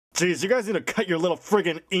Jeez, you guys need to cut your little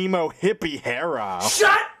friggin' emo hippie hair off.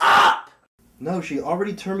 Shut up! No, she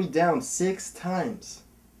already turned me down 6 times.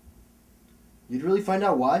 You'd really find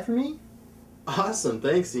out why for me? Awesome,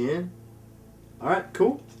 thanks, Ian. Alright,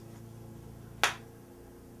 cool.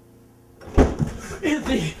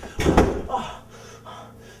 Anthony! Oh.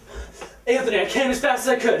 Anthony, I came as fast as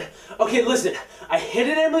I could. Okay, listen. I hid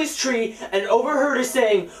in Emily's tree and overheard her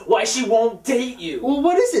saying why she won't date you. Well,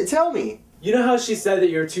 what is it? Tell me. You know how she said that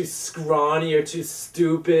you're too scrawny or too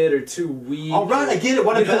stupid or too weak? Alright, I get it.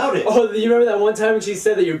 What about it? Oh, you remember that one time when she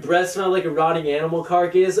said that your breath smelled like a rotting animal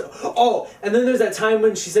carcass? Oh, and then there's that time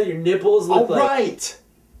when she said your nipples looked like... Alright!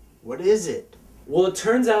 What is it? Well, it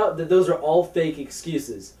turns out that those are all fake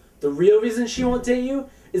excuses. The real reason she won't date you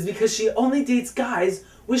is because she only dates guys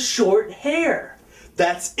with short hair.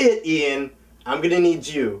 That's it, Ian. I'm gonna need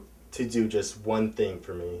you to do just one thing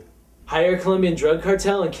for me. Hire a Colombian drug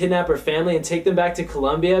cartel and kidnap her family and take them back to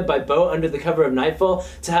Colombia by boat under the cover of nightfall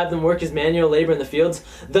to have them work as manual labor in the fields,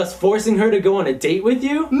 thus forcing her to go on a date with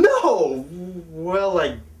you? No! Well,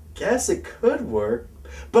 I guess it could work.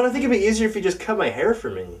 But I think it'd be easier if you just cut my hair for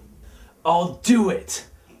me. I'll do it.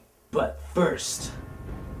 But first,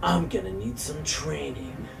 I'm gonna need some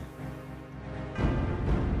training.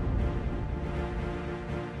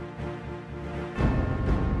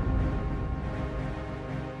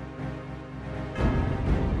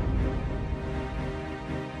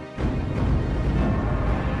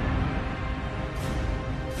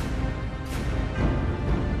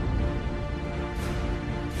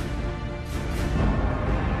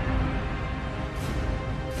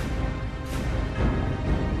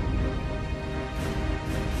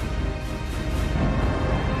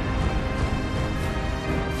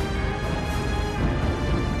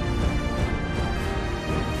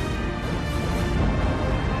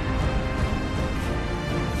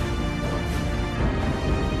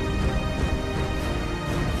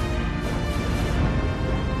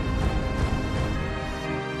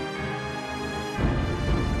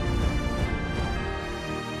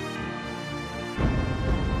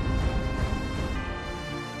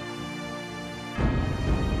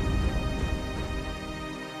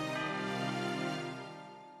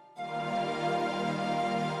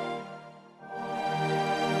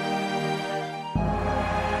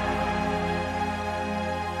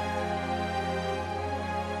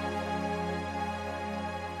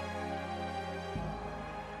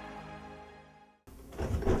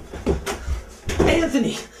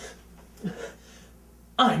 Anthony!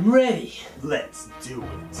 I'm ready. Let's do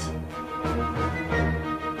it.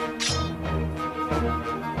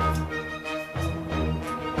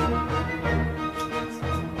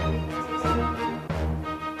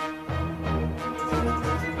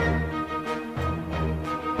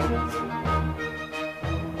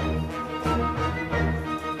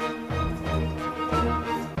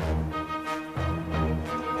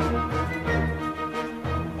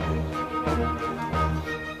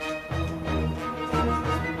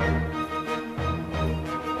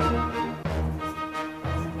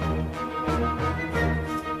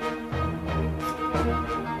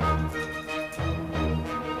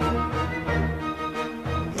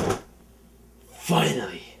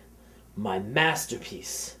 Finally, my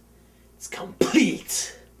masterpiece. It's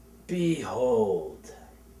complete. Behold.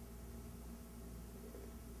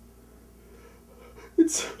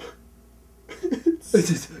 It's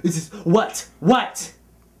What? What?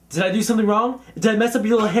 Did I do something wrong? Did I mess up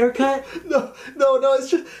your little haircut? No,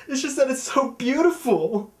 it's just that it's so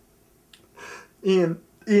beautiful. Ian,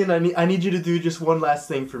 I need you to do just one last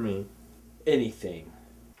thing for me. Anything.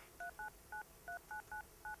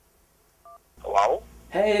 Hello?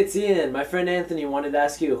 Hey, it's Ian. My friend Anthony wanted to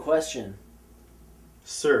ask you a question.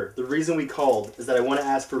 Sir, the reason we called is that I want to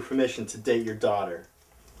ask for permission to date your daughter.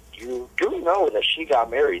 You do know that she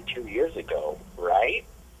got married 2 years ago, right?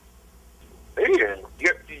 Ian,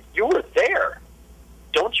 you were there.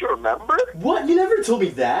 Don't you remember? What? You never told me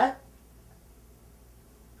that.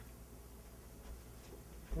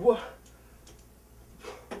 What?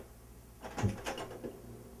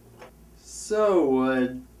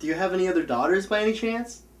 So, do you have any other daughters by any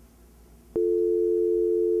chance?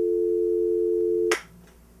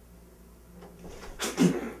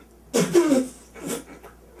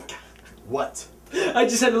 What? I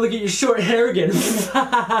just had to look at your short hair again.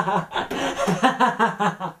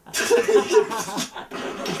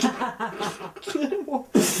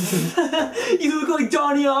 You look like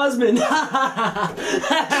Donny Osmond. It's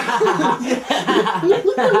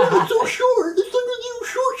so short. It's like you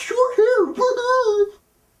short hair.